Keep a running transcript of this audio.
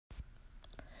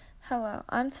Hello,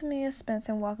 I'm Tamia Spence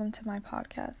and welcome to my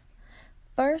podcast.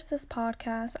 First, this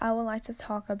podcast I would like to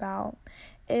talk about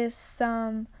is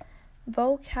some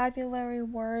vocabulary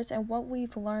words and what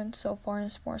we've learned so far in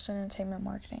sports and entertainment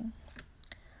marketing.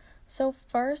 So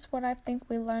first, what I think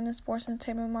we learned in sports and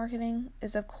entertainment marketing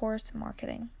is, of course,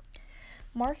 marketing.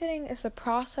 Marketing is the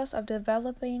process of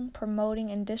developing,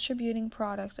 promoting, and distributing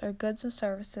products or goods and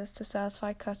services to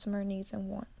satisfy customer needs and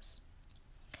wants.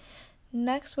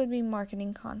 Next would be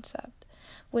marketing concept,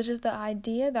 which is the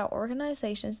idea that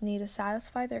organizations need to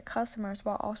satisfy their customers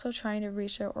while also trying to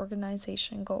reach their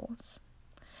organization goals.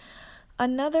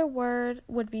 Another word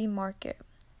would be market,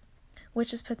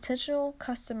 which is potential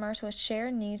customers with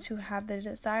shared needs who have the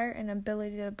desire and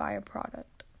ability to buy a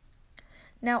product.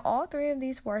 Now, all three of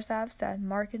these words that I've said,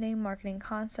 marketing, marketing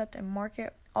concept, and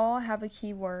market, all have a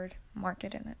key word,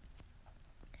 market, in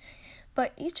it.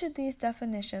 But each of these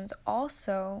definitions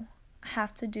also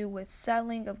have to do with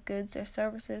selling of goods or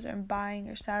services and buying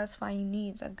or satisfying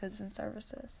needs of goods and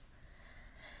services.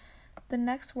 The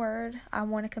next word I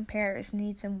want to compare is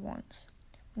needs and wants.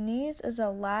 Needs is a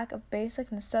lack of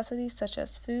basic necessities such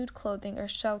as food, clothing, or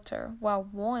shelter, while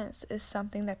wants is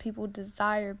something that people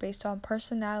desire based on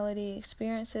personality,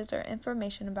 experiences, or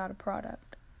information about a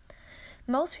product.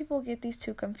 Most people get these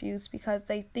two confused because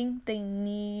they think they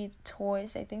need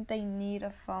toys, they think they need a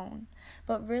phone,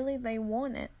 but really they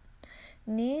want it.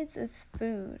 Needs is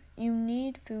food. You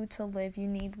need food to live. You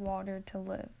need water to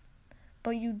live.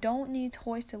 But you don't need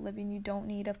toys to live, and you don't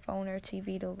need a phone or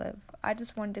TV to live. I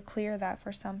just wanted to clear that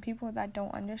for some people that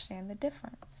don't understand the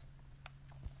difference.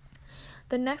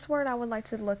 The next word I would like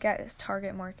to look at is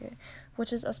target market,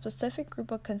 which is a specific group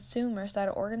of consumers that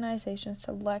an organization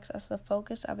selects as the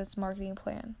focus of its marketing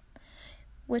plan,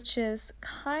 which is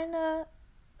kind of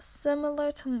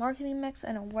similar to marketing mix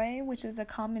in a way, which is a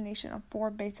combination of 4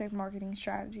 basic marketing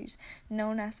strategies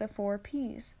known as the 4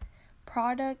 P's: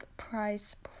 product,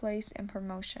 price, place, and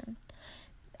promotion.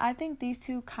 I think these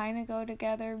two kind of go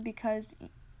together because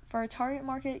for a target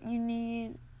market, you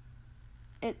need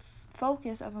its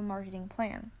focus of a marketing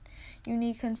plan. You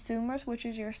need consumers, which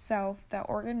is yourself, that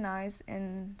organize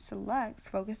and selects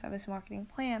focus of its marketing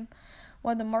plan,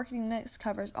 while the marketing mix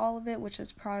covers all of it, which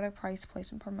is product, price,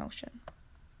 place, and promotion.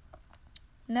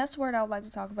 Next word I would like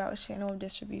to talk about is channel of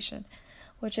distribution,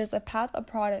 which is a path a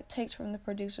product takes from the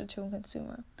producer to a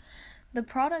consumer. The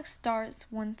product starts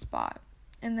one spot,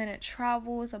 and then it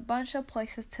travels a bunch of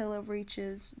places till it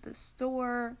reaches the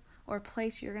store or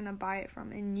place you're going to buy it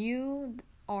from. And you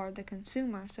are the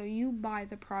consumer, so you buy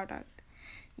the product.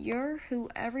 You're who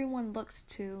everyone looks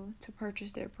to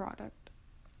purchase their product.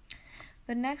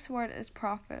 The next word is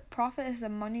profit. Profit is the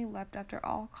money left after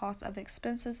all costs of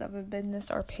expenses of a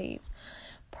business are paid.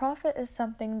 Profit is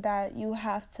something that you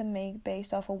have to make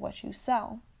based off of what you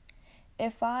sell.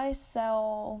 If I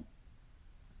sell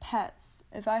pets,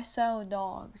 if I sell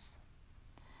dogs,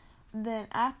 then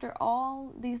after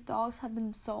all these dogs have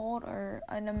been sold or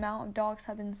an amount of dogs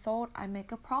have been sold, I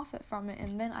make a profit from it,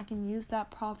 and then I can use that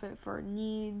profit for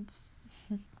needs,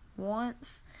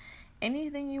 wants,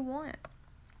 anything you want.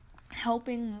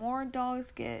 Helping more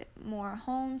dogs get more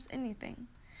homes, anything.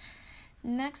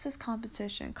 Next is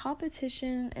competition.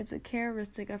 Competition is a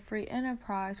characteristic of free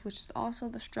enterprise, which is also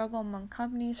the struggle among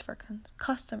companies for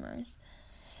customers.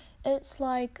 It's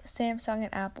like Samsung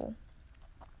and Apple.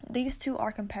 These two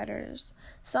are competitors.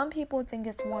 Some people think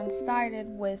it's one-sided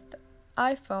with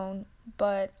iPhone,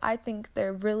 but I think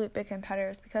they're really big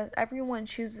competitors because everyone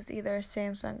chooses either a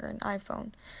Samsung or an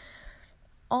iPhone.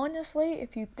 Honestly,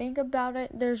 if you think about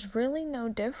it, there's really no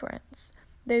difference.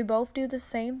 They both do the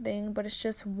same thing, but it's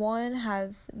just one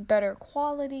has better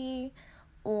quality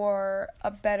or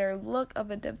a better look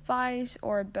of a device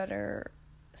or a better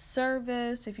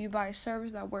service. If you buy a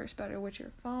service that works better with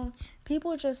your phone,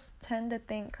 people just tend to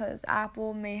think because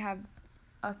Apple may have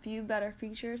a few better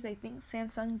features, they think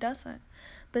Samsung doesn't.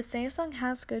 But Samsung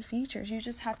has good features. You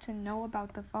just have to know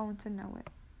about the phone to know it.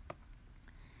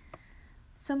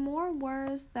 Some more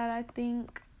words that I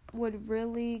think would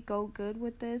really go good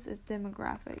with this is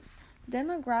demographics.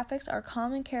 Demographics are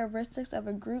common characteristics of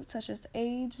a group such as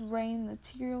age, range,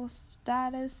 material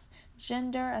status,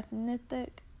 gender,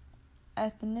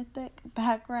 ethnic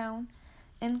background,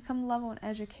 income level, and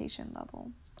education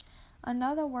level.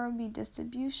 Another word would be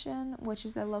distribution, which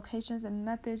is the locations and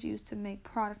methods used to make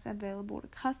products available to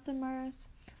customers.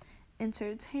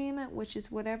 Entertainment, which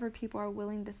is whatever people are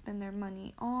willing to spend their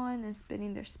money on and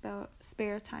spending their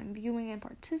spare time viewing and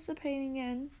participating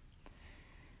in.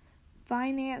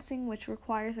 Financing, which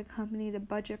requires a company to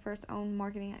budget for its own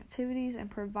marketing activities and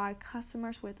provide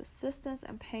customers with assistance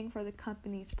and paying for the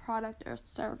company's product or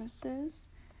services.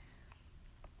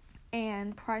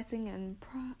 and pricing and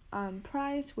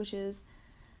price, which is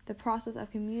the process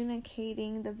of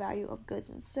communicating the value of goods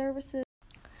and services.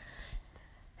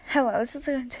 Hello, this is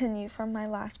a continue from my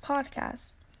last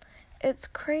podcast. It's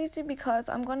crazy because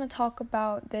I'm going to talk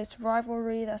about this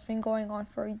rivalry that's been going on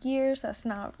for years. That's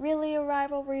not really a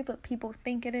rivalry, but people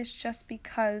think it is just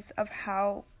because of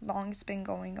how long it's been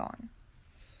going on.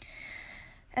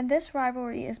 And this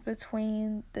rivalry is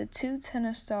between the two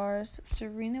tennis stars,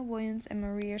 Serena Williams and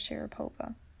Maria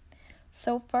Sharapova.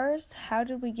 So first, how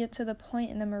did we get to the point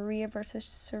in the Maria versus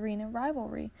Serena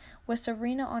rivalry? With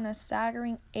Serena on a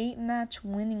staggering 8-match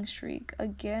winning streak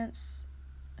against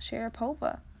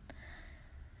Sharapova.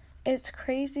 It's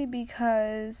crazy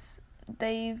because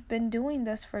they've been doing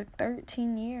this for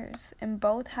 13 years and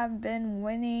both have been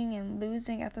winning and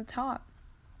losing at the top.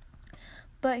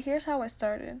 But here's how it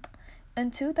started.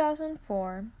 In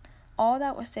 2004, all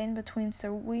that was standing between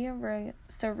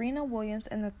Serena Williams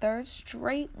and the third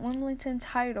straight Wimbledon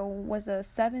title was a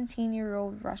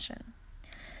 17-year-old Russian.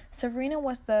 Serena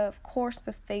was, of course,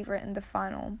 the favorite in the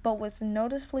final, but was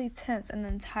noticeably tense in the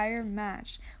entire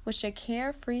match, which the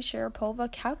carefree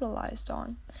Sharapova capitalized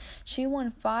on. She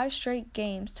won 5 straight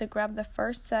games to grab the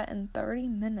first set in 30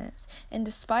 minutes, and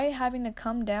despite having to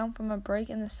come down from a break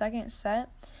in the second set,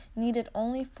 needed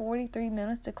only 43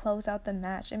 minutes to close out the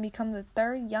match and become the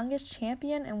third youngest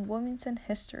champion in Wimbledon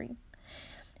history.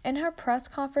 In her press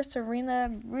conference, Serena,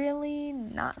 really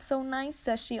not so nice,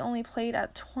 says she only played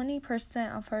at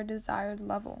 20% of her desired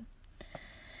level.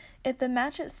 If the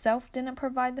match itself didn't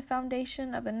provide the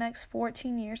foundation of the next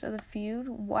 14 years of the feud,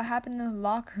 what happened in the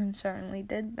locker room certainly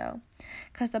did, though,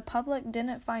 because the public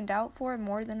didn't find out for it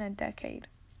more than a decade.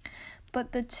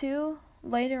 But the two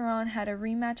later on had a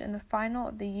rematch in the final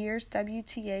of the year's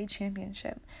WTA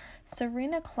championship.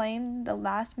 Serena claimed the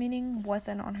last meeting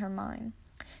wasn't on her mind.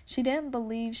 She didn't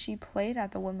believe she played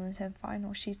at the Wimbledon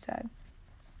final, she said.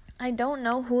 I don't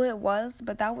know who it was,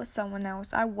 but that was someone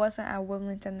else. I wasn't at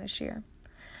Wimbledon this year.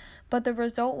 But the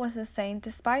result was the same.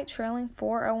 Despite trailing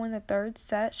 4-0 in the third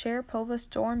set, Sharapova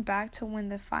stormed back to win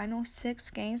the final 6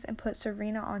 games and put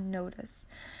Serena on notice.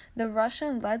 The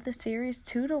Russian led the series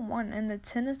 2-1, and the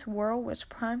tennis world was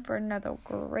primed for another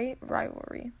great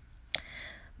rivalry.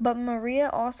 But Maria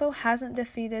also hasn't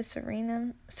defeated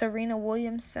Serena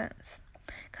Williams since,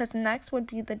 because next would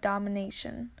be the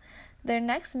domination. Their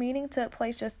next meeting took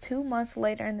place just 2 months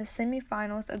later in the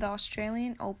semifinals of the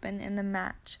Australian Open in the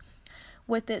match,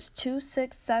 with its 2-6,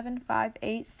 7-5,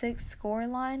 8-6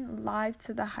 scoreline live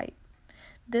to the hype.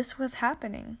 This was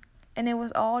happening, and it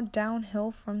was all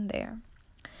downhill from there.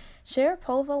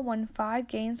 Sharapova won 5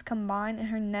 games combined in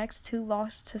her next 2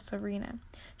 losses to Serena.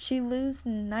 She lost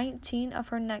 19 of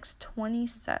her next 20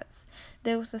 sets.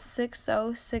 There was a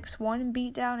 6-0, 6-1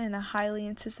 beatdown in a highly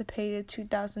anticipated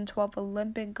 2012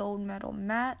 Olympic gold medal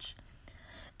match.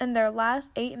 In their last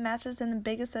 8 matches in the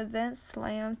biggest events,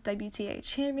 slams, WTA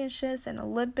championships, and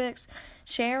Olympics,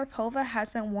 Sharapova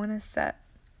hasn't won a set.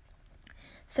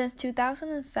 Since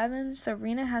 2007,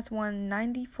 Serena has won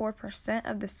 94%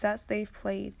 of the sets they've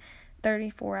played,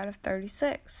 34 out of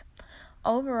 36.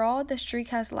 Overall, the streak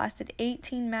has lasted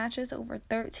 18 matches over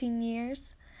 13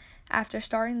 years after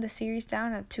starting the series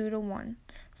down at 2-1.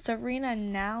 Serena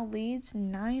now leads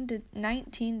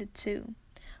 19-2.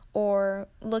 Or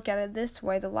look at it this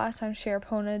way, the last time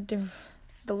Sharapova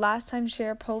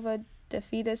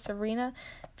defeated Serena,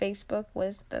 Facebook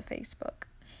was the Facebook.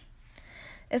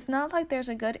 It's not like there's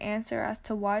a good answer as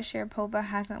to why Sharapova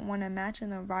hasn't won a match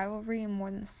in the rivalry in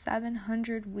more than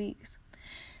 700 weeks.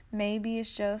 Maybe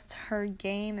it's just her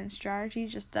game and strategy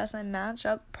just doesn't match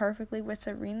up perfectly with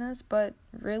Serena's, but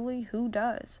really, who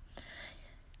does?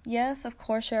 Yes, of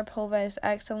course, Sharapova's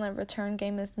excellent return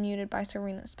game is muted by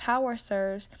Serena's power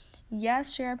serves.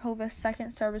 Yes, Sharapova's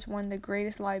second serve is one of the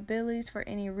greatest liabilities for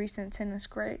any recent tennis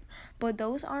great, but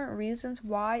those aren't reasons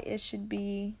why the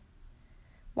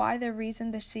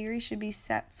series should be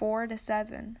set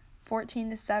 4-7,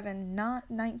 14-7, not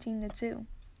 19-2.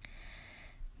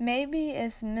 Maybe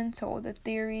it's mental, the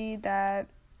theory that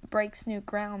breaks new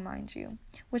ground, mind you,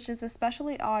 which is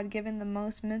especially odd given the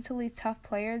most mentally tough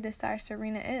player this side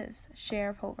Serena is,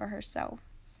 Sharapova herself.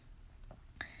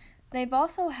 They've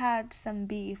also had some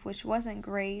beef, which wasn't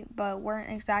great, but they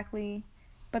weren't exactly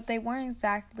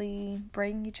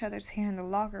breaking each other's hair in the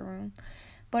locker room.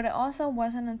 But it also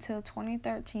wasn't until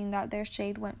 2013 that their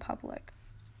shade went public.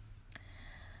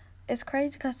 It's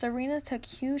crazy because Serena took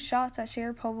huge shots at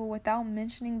Sharapova without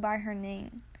mentioning by her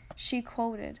name. She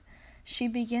quoted, "She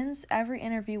begins every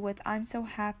interview with, 'I'm so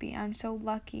happy, I'm so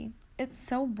lucky. It's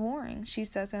so boring, she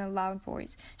says in a loud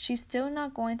voice. She's still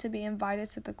not going to be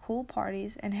invited to the cool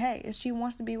parties, and hey, if she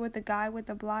wants to be with the guy with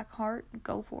the black heart,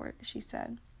 go for it, she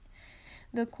said.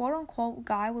 The quote-unquote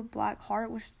guy with black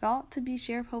heart was thought to be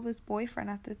Sharapova's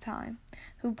boyfriend at the time,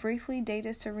 who briefly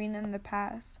dated Serena in the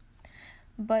past.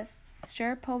 But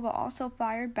Sharapova also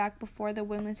fired back before the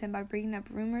Wimbledon by bringing up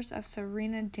rumors of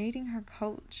Serena dating her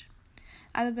coach.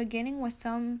 At the beginning, with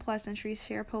some pleasantries,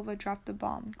 Sharapova dropped the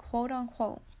bomb,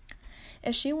 quote-unquote.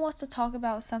 If she wants to talk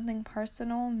about something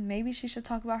personal, maybe she should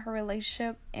talk about her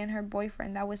relationship and her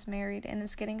boyfriend that was married and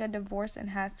is getting a divorce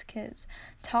and has kids.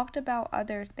 Talked about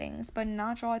other things, but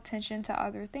not draw attention to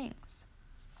other things.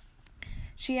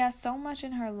 She has so much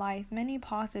in her life, many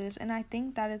positives, and I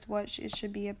think that is what it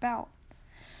should be about.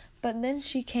 But then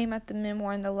she came at the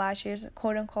memoir in the last year's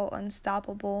quote-unquote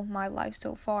unstoppable My Life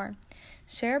So Far.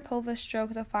 Sharapova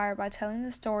stroked the fire by telling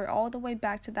the story all the way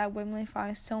back to that Wimbledon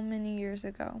final so many years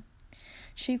ago.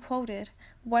 She quoted,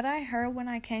 "What I heard when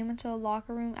I came into the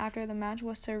locker room after the match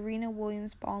was Serena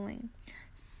Williams bawling.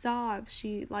 Sobs,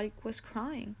 she was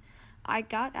crying. I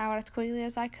got out as quickly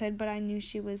as I could, but I knew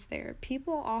she was there.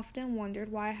 People often wondered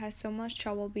why I had so much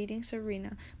trouble beating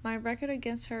Serena. My record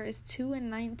against her is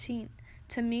 2-19.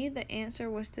 To me, the answer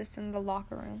was this in the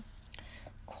locker room."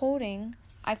 Quoting,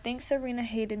 "I think Serena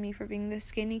hated me for being the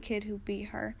skinny kid who beat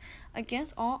her.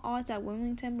 Against all odds at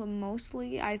Wimbledon, but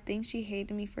mostly I think she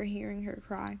hated me for hearing her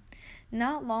cry.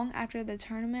 Not long after the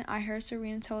tournament, I heard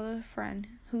Serena tell a friend,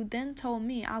 who then told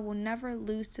me I will never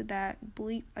lose to that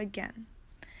bleep again,"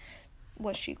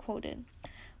 was she quoted.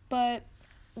 But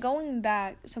going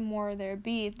back to more of their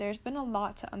beef, there's been a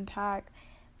lot to unpack.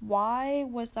 Why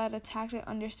was that a tacit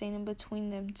understanding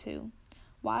between them two?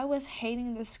 Why was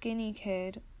hating the skinny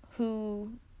kid,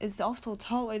 who is also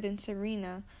taller than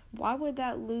Serena, why would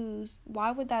that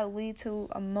lead to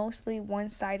a mostly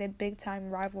one-sided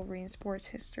big-time rivalry in sports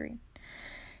history?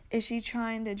 Is she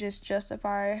trying to just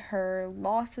justify her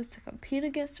losses to compete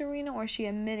against Serena, or is she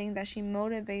admitting that she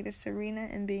motivated Serena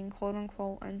in being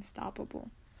quote-unquote unstoppable?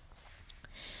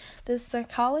 The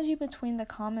psychology between the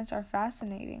comments are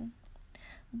fascinating,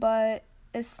 but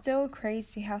it's still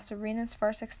crazy how Serena's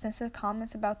first extensive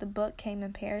comments about the book came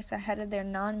in Paris ahead of their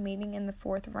non-meeting in the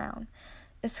 4th round.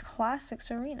 It's classic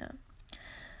Serena.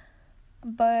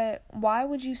 But why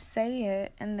would you say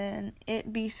it and then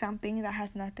it be something that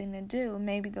has nothing to do?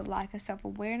 Maybe the lack of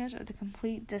self-awareness or the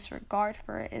complete disregard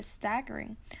for it is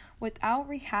staggering. Without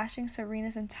rehashing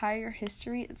Serena's entire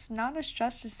history, it's not a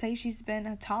stretch to say she's been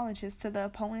a apologist to the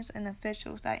opponents and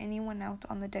officials at anyone else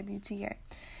on the WTA.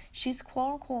 She's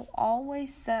quote-unquote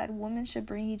always said women should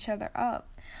bring each other up.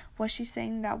 Was she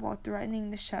saying that while threatening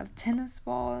to shove tennis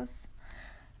balls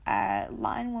at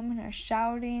line women or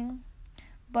shouting?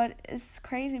 But it's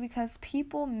crazy because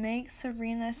people make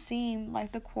Serena seem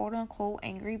like the quote-unquote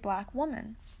angry black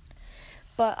woman.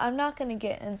 But I'm not going to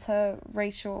get into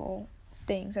racial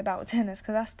things about tennis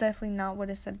because that's definitely not what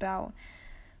it's about.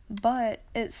 But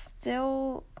it's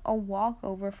still a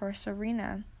walkover for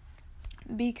Serena,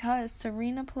 because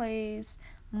Serena plays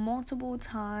multiple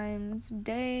times,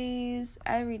 days,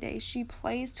 every day. She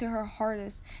plays to her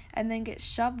hardest and then gets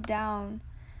shoved down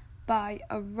by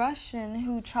a Russian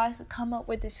who tries to come up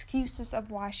with excuses of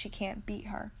why she can't beat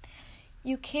her.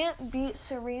 You can't beat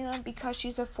Serena because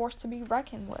she's a force to be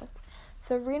reckoned with.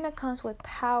 Serena comes with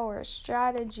power,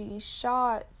 strategy,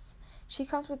 shots. She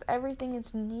comes with everything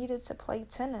that's needed to play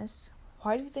tennis.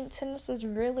 Why do you think tennis is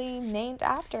really named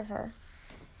after her?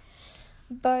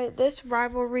 But this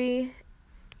rivalry,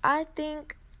 I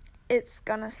think it's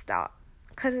gonna stop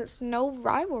because it's no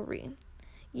rivalry.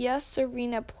 Yes,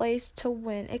 Serena plays to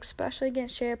win, especially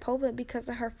against Sharapova because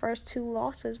of her first 2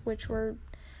 losses, which were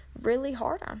really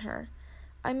hard on her.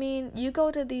 I mean, you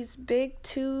go to these big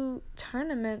 2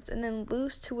 tournaments and then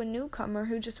lose to a newcomer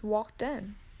who just walked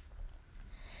in.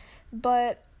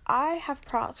 But I have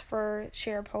props for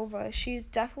Sharapova. She's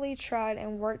definitely tried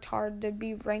and worked hard to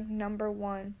be ranked number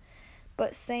 1.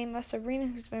 But same as Serena,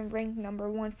 who's been ranked number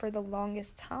 1 for the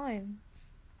longest time.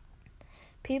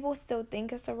 People still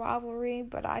think it's a rivalry,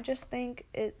 but I just think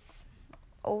it's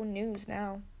old news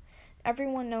now.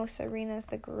 Everyone knows Serena is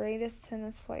the greatest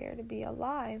tennis player to be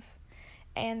alive,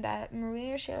 and that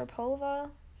Maria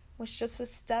Sharapova was just a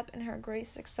step in her great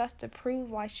success to prove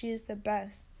why she is the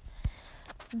best.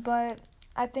 But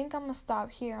I think I'm going to stop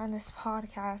here on this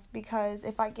podcast because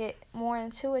if I get more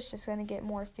into it, it's just going to get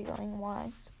more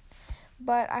feeling-wise.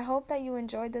 But I hope that you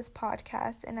enjoyed this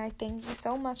podcast, and I thank you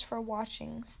so much for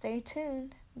watching. Stay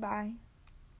tuned. Bye.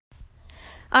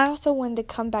 I also wanted to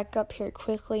come back up here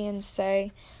quickly and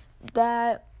say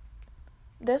that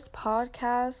this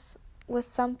podcast was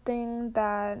something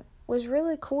that was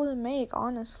really cool to make,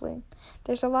 honestly.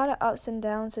 There's a lot of ups and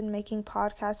downs in making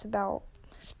podcasts about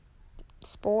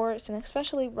sports and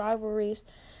especially rivalries,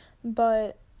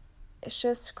 but it's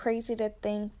just crazy to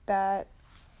think that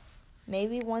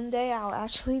maybe one day I'll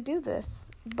actually do this.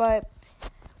 But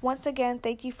once again,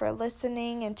 thank you for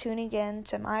listening and tuning in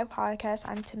to my podcast.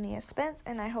 I'm Tamia Spence,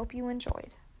 and I hope you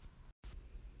enjoyed.